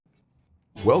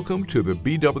Welcome to the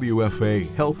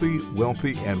BWFA Healthy,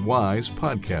 Wealthy, and Wise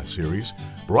podcast series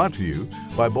brought to you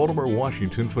by Baltimore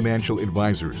Washington Financial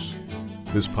Advisors.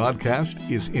 This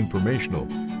podcast is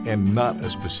informational and not a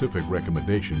specific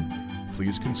recommendation.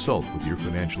 Please consult with your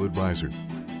financial advisor.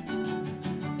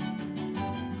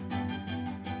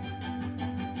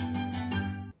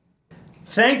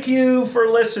 Thank you for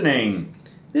listening.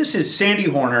 This is Sandy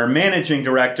Horner, Managing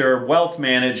Director, Wealth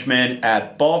Management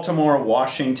at Baltimore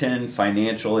Washington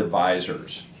Financial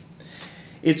Advisors.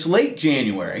 It's late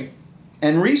January,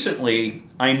 and recently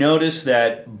I noticed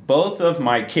that both of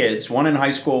my kids, one in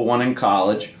high school, one in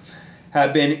college,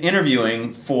 have been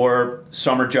interviewing for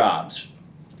summer jobs.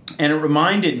 And it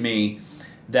reminded me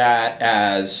that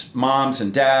as moms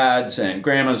and dads and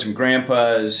grandmas and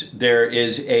grandpas, there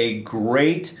is a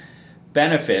great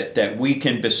benefit that we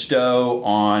can bestow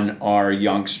on our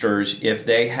youngsters if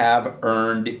they have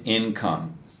earned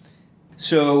income.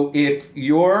 So if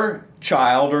your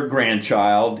child or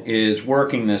grandchild is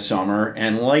working this summer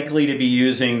and likely to be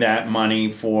using that money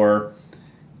for,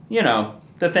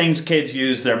 the things kids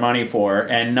use their money for,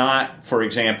 and not, for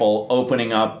example,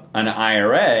 opening up an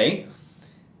IRA,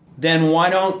 then why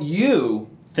don't you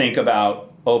think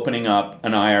about opening up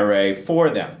an IRA for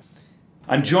them?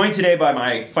 I'm joined today by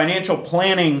my financial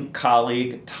planning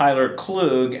colleague, Tyler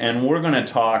Klug, and we're going to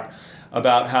talk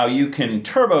about how you can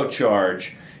turbocharge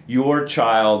your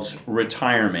child's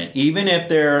retirement, even if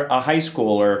they're a high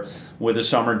schooler with a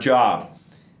summer job.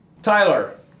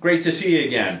 Tyler, great to see you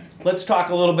again. Let's talk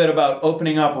a little bit about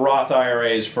opening up Roth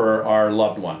IRAs for our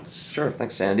loved ones. Sure,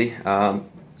 thanks, Sandy.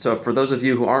 So for those of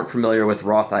you who aren't familiar with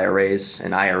Roth IRAs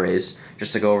and IRAs,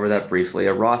 just to go over that briefly,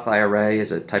 a Roth IRA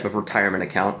is a type of retirement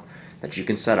account that you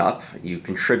can set up. You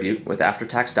contribute with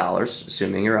after-tax dollars,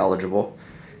 assuming you're eligible,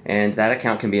 and that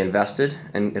account can be invested,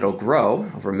 and it'll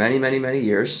grow over many, many, many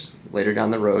years later down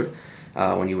the road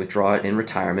when you withdraw it in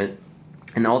retirement,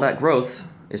 and all that growth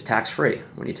is tax-free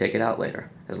when you take it out later,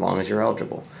 as long as you're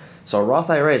eligible. So a Roth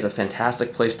IRA is a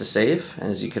fantastic place to save, and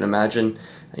as you can imagine,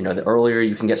 the earlier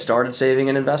you can get started saving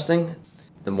and investing,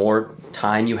 the more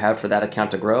time you have for that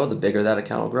account to grow, the bigger that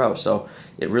account will grow. So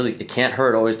it can't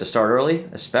hurt always to start early,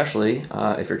 especially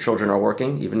if your children are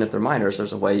working. Even if they're minors,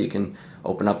 there's a way you can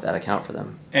open up that account for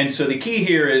them. And so the key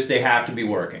here is they have to be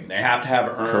working. They have to have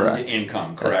earned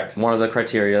income, correct? That's one of the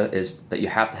criteria is that you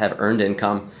have to have earned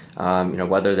income.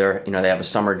 Whether they have a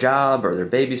summer job or they're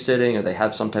babysitting or they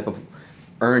have some type of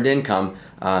earned income,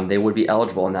 they would be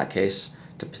eligible in that case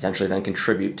to potentially then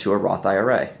contribute to a Roth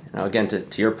IRA. Now, again,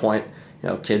 to your point,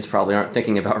 kids probably aren't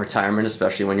thinking about retirement,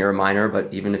 especially when you're a minor,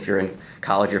 but even if you're in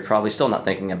college, you're probably still not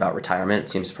thinking about retirement. It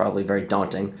seems probably very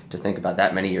daunting to think about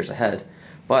that many years ahead.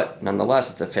 But nonetheless,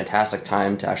 it's a fantastic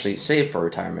time to actually save for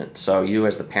retirement. So you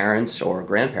as the parents or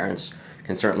grandparents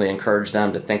can certainly encourage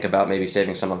them to think about maybe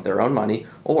saving some of their own money,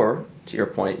 or to your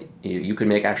point, you could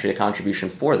make actually a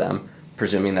contribution for them,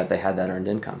 presuming that they had that earned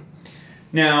income.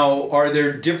 Now, are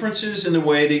there differences in the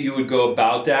way that you would go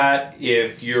about that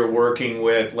if you're working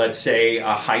with, let's say,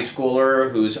 a high schooler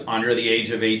who's under the age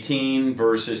of 18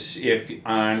 versus if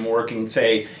I'm working,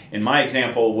 say, in my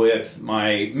example, with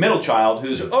my middle child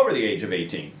who's over the age of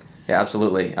 18? Yeah,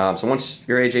 absolutely. So once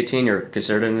you're age 18, you're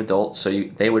considered an adult, so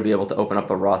they would be able to open up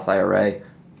a Roth IRA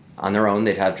on their own.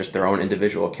 They'd have just their own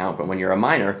individual account, but when you're a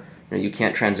minor, you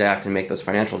can't transact and make those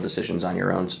financial decisions on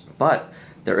your own. But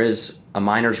there is a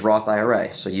minor's Roth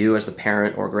IRA. So you as the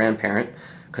parent or grandparent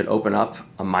could open up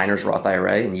a minor's Roth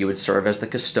IRA and you would serve as the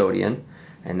custodian,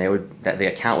 and the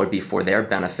account would be for their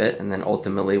benefit, and then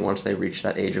ultimately once they reach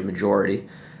that age of majority,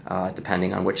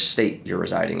 depending on which state you're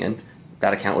residing in,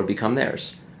 that account would become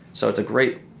theirs. So it's a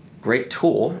great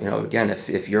tool. Again,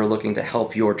 if you're looking to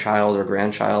help your child or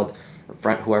grandchild, or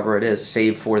friend, whoever it is,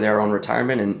 save for their own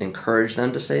retirement and encourage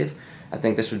them to save, I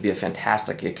think this would be a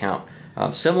fantastic account.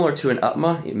 Similar to an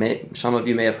UTMA, some of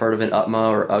you may have heard of an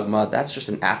UTMA or UGMA. That's just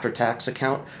an after-tax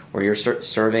account where you're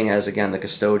serving as, again, the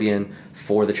custodian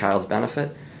for the child's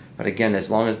benefit. But again, as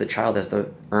long as the child has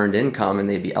the earned income and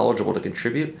they'd be eligible to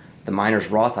contribute, the minor's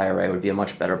Roth IRA would be a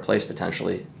much better place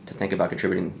potentially to think about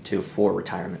contributing to for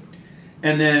retirement.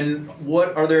 And then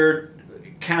what are there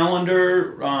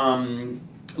calendar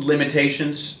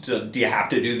limitations? Do you have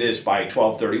to do this by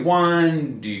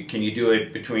 12/31? Can you do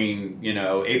it between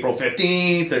April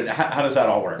 15th? Or how does that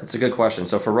all work? That's a good question.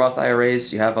 So for Roth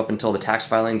IRAs, you have up until the tax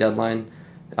filing deadline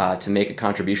to make a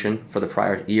contribution for the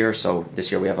prior year. So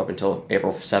this year we have up until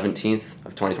April 17th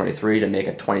of 2023 to make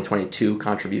a 2022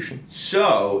 contribution.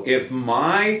 So if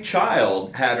my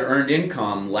child had earned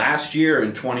income last year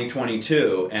in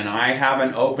 2022 and I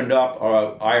haven't opened up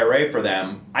an IRA for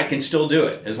them, I can still do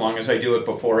it as long as I do it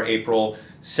before April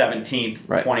 17th,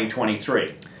 Right.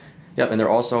 2023. Yep, and there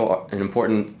also an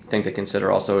important thing to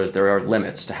consider also is there are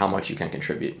limits to how much you can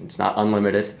contribute. It's not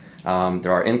unlimited.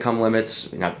 There are income limits.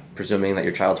 You're not presuming that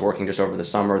your child's working just over the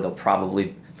summer. They'll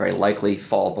probably very likely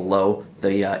fall below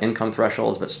the income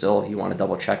thresholds, but still you want to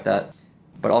double check that.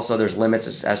 But also there's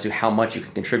limits as to how much you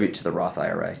can contribute to the Roth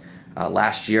IRA.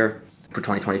 Last year for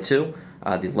 2022,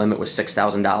 the limit was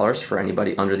 $6,000 for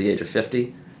anybody under the age of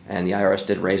 50, and the IRS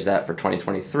did raise that for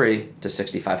 2023 to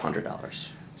 $6,500.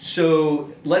 So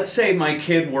let's say my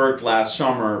kid worked last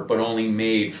summer but only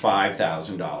made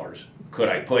 $5,000. Could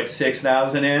I put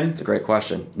 $6,000 in? It's a great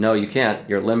question. No, you can't.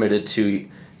 You're limited to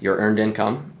your earned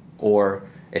income, or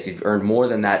if you've earned more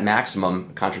than that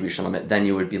maximum contribution limit, then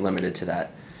you would be limited to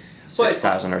that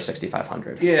 $6,000 or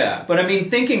 $6,500. Yeah, but I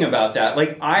mean, thinking about that,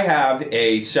 like I have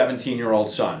a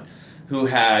 17-year-old son who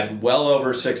had well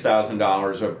over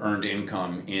 $6,000 of earned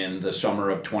income in the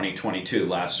summer of 2022,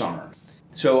 last summer.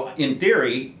 So in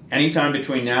theory, anytime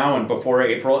between now and before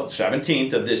April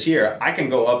 17th of this year, I can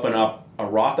go open up a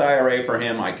Roth IRA for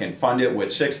him. I can fund it with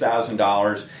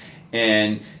 $6,000.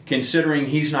 And considering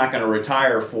he's not going to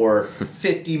retire for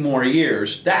 50 more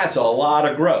years, that's a lot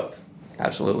of growth.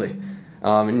 Absolutely.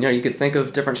 And you could think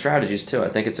of different strategies too. I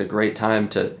think it's a great time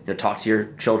to talk to your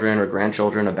children or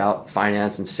grandchildren about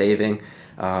finance and saving.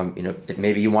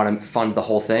 Maybe you want to fund the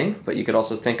whole thing, but you could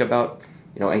also think about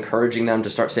encouraging them to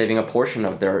start saving a portion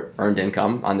of their earned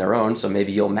income on their own. So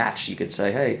maybe you'll match. You could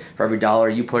say, hey, for every dollar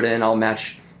you put in, I'll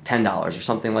match $10 or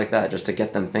something like that, just to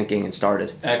get them thinking and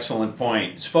started. Excellent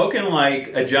point. Spoken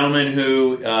like a gentleman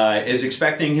who is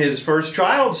expecting his first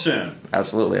child soon.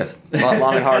 Absolutely. I've thought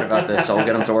long and hard about this, so I'll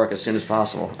get them to work as soon as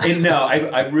possible. No,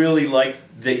 I really like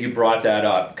that you brought that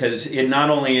up, because it not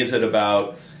only is it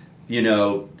about,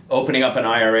 opening up an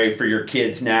IRA for your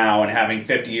kids now and having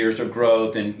 50 years of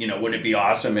growth, and wouldn't it be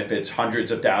awesome if it's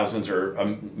hundreds of thousands or a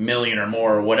million or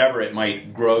more or whatever it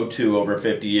might grow to over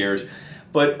 50 years,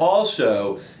 but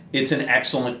also it's an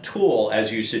excellent tool,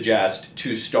 as you suggest,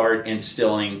 to start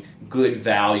instilling good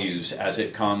values as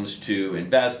it comes to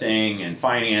investing and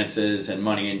finances and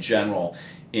money in general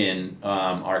in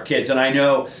our kids. And I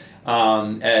know,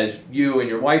 as you and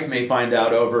your wife may find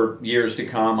out over years to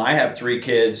come, I have 3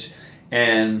 kids,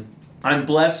 and I'm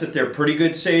blessed that they're pretty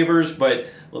good savers, but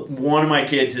one of my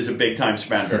kids is a big-time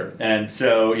spender. And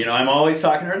so, I'm always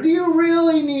talking to her, do you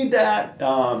really need that?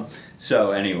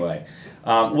 So anyway,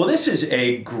 well, this is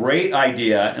a great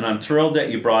idea, and I'm thrilled that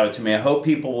you brought it to me. I hope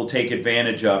people will take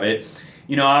advantage of it.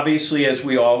 Obviously, as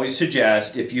we always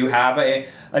suggest, if you have a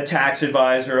tax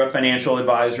advisor, a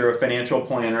financial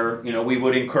planner, we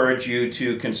would encourage you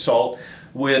to consult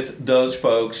with those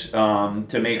folks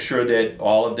to make sure that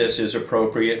all of this is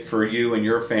appropriate for you and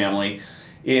your family.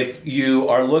 If you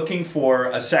are looking for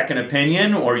a second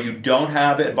opinion or you don't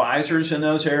have advisors in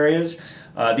those areas,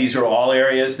 these are all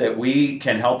areas that we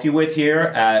can help you with here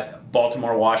at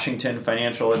Baltimore Washington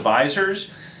Financial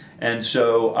Advisors. And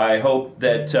so I hope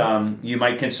that you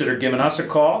might consider giving us a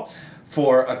call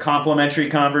for a complimentary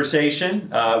conversation,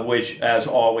 which, as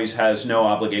always, has no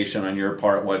obligation on your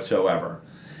part whatsoever.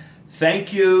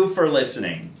 Thank you for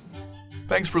listening.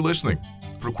 Thanks for listening.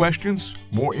 For questions,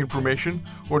 more information,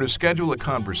 or to schedule a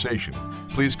conversation,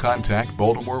 please contact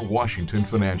Baltimore Washington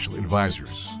Financial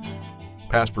Advisors.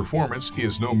 Past performance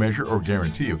is no measure or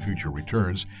guarantee of future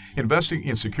returns. Investing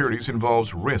in securities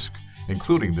involves risk,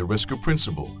 including the risk of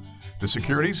principal. The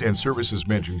securities and services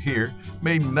mentioned here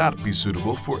may not be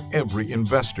suitable for every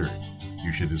investor.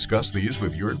 You should discuss these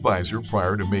with your advisor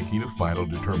prior to making a final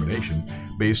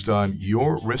determination based on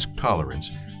your risk tolerance,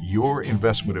 your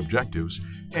investment objectives,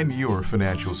 and your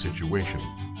financial situation.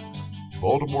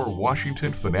 Baltimore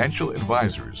Washington Financial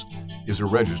Advisors is a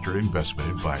registered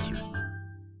investment advisor.